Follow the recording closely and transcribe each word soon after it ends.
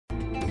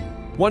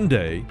One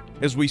day,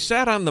 as we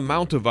sat on the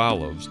Mount of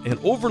Olives and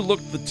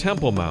overlooked the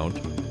Temple Mount,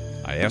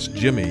 I asked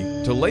Jimmy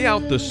to lay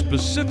out the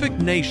specific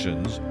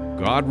nations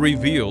God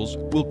reveals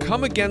will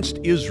come against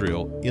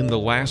Israel in the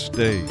last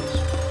days.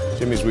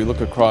 Jimmy, as we look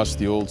across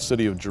the old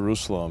city of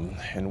Jerusalem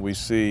and we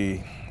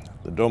see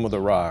the Dome of the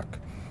Rock,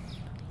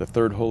 the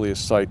third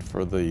holiest site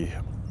for the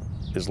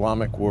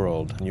Islamic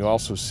world, and you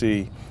also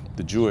see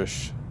the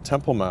Jewish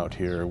Temple Mount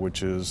here,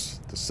 which is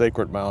the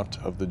sacred mount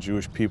of the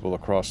Jewish people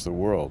across the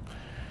world.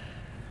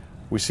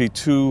 We see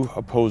two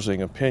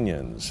opposing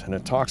opinions, and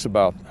it talks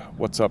about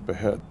what's up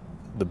ahead,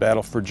 the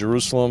battle for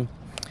Jerusalem.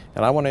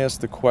 And I want to ask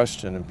the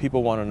question, and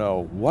people want to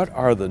know, what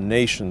are the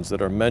nations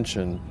that are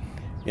mentioned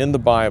in the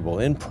Bible,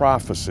 in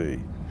prophecy,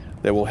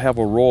 that will have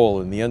a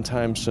role in the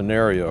end-time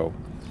scenario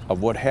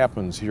of what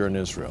happens here in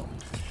Israel?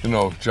 You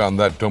know, John,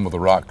 that Dome of the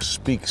Rock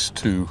speaks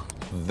to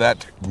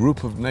that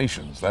group of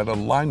nations, that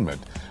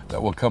alignment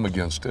that will come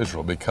against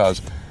Israel,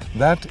 because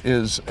that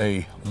is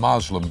a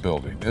Muslim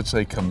building. It's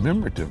a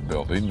commemorative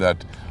building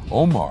that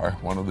Omar,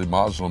 one of the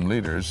Muslim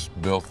leaders,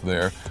 built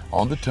there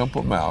on the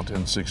Temple Mount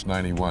in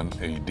 691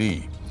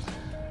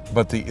 AD.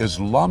 But the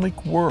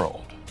Islamic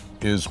world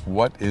is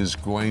what is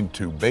going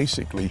to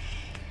basically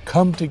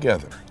come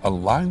together,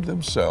 align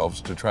themselves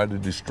to try to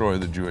destroy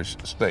the Jewish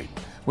state,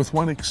 with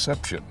one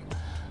exception.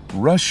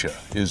 Russia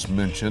is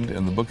mentioned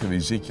in the book of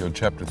Ezekiel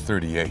chapter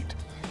 38.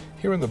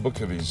 Here in the book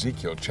of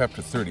Ezekiel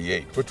chapter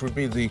 38, which would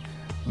be the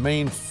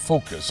main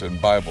focus in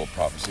Bible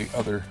prophecy,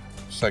 other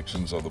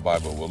sections of the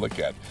Bible we'll look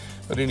at.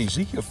 But in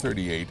Ezekiel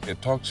 38,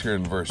 it talks here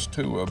in verse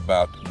 2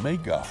 about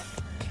Magog.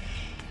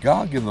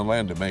 Gog in the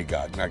land of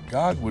Magog. Now,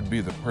 Gog would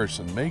be the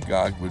person,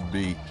 Magog would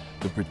be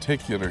the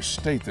particular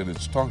state that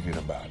it's talking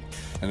about.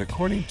 And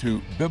according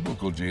to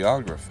biblical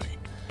geography,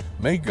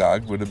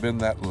 Magog would have been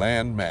that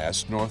land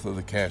mass north of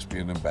the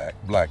Caspian and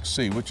Black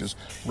Sea, which is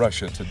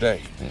Russia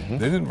today.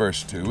 Then in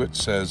verse 2, it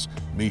says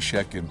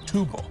Meshech and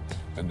Tubal.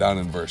 And down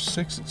in verse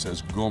 6, it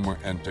says Gomer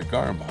and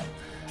Togarmah.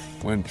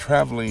 When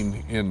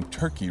traveling in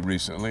Turkey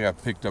recently, I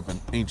picked up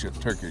an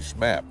ancient Turkish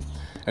map.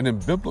 And in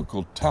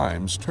biblical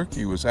times,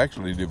 Turkey was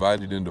actually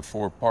divided into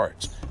four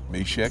parts: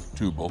 Meshech,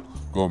 Tubal,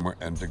 Gomer,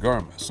 and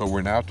Togarmah. So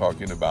we're now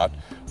talking about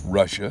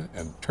Russia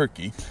and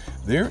Turkey.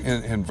 There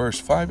in verse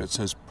 5, it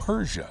says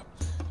Persia.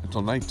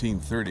 Until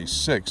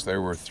 1936,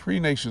 there were three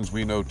nations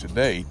we know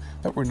today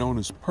that were known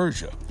as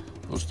Persia.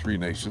 Those three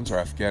nations are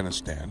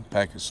Afghanistan,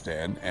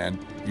 Pakistan, and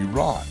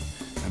Iran.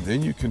 And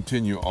then you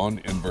continue on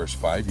in verse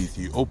 5,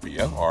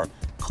 Ethiopia, or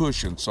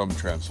Cush in some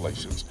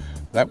translations.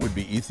 That would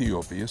be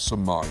Ethiopia,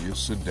 Somalia,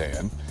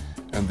 Sudan.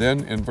 And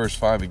then in verse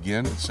 5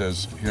 again, it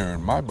says here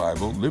in my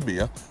Bible,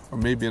 Libya, or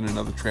maybe in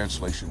another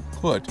translation,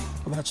 Put.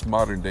 Well, that's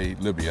modern-day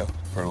Libya,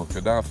 Colonel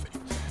Gaddafi.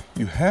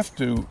 You have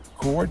to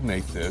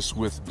coordinate this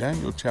with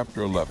Daniel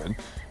chapter 11,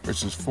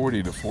 verses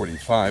 40 to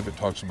 45. It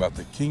talks about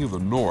the king of the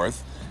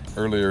north.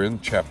 Earlier in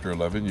chapter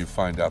 11, you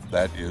find out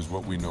that is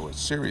what we know as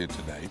Syria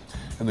today.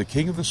 And the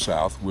king of the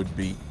south would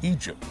be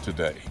Egypt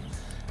today.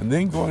 And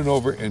then going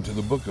over into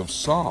the book of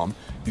Psalm,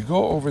 you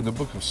go over in the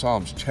book of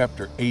Psalms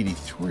chapter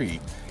 83,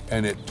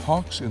 and it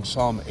talks in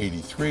Psalm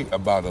 83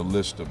 about a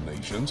list of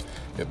nations.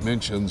 It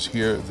mentions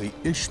here the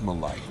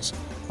Ishmaelites.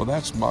 Well,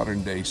 that's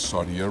modern-day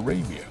Saudi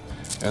Arabia.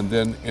 And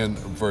then in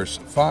verse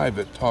 5,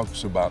 it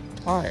talks about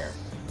Tyre.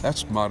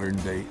 That's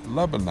modern-day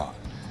Lebanon.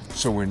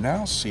 So we're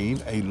now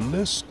seeing a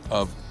list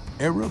of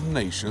Arab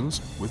nations,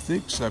 with the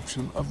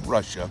exception of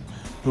Russia,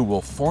 who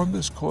will form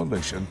this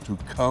coalition to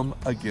come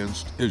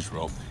against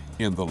Israel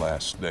in the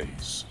last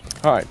days.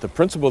 All right, the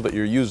principle that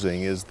you're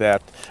using is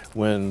that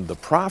when the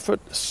prophet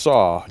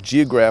saw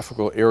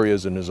geographical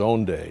areas in his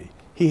own day,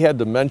 he had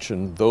to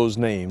mention those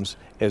names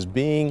as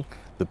being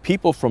the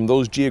people from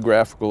those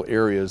geographical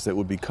areas that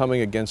would be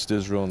coming against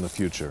Israel in the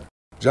future.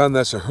 John,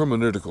 that's a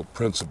hermeneutical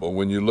principle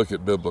when you look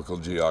at biblical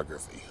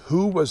geography.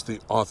 Who was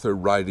the author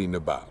writing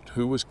about?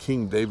 Who was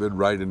King David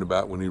writing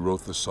about when he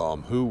wrote the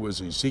Psalm? Who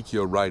was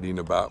Ezekiel writing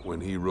about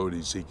when he wrote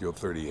Ezekiel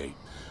 38?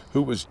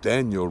 Who was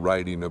Daniel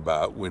writing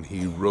about when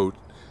he wrote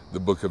the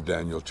book of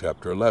Daniel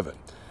chapter 11?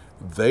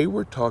 They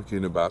were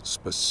talking about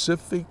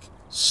specific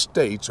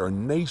states or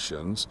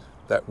nations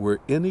that were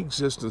in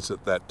existence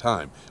at that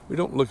time. We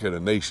don't look at a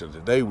nation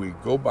today, we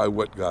go by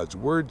what God's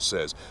word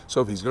says.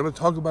 So if he's going to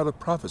talk about a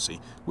prophecy,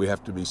 we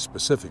have to be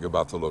specific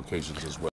about the locations as well.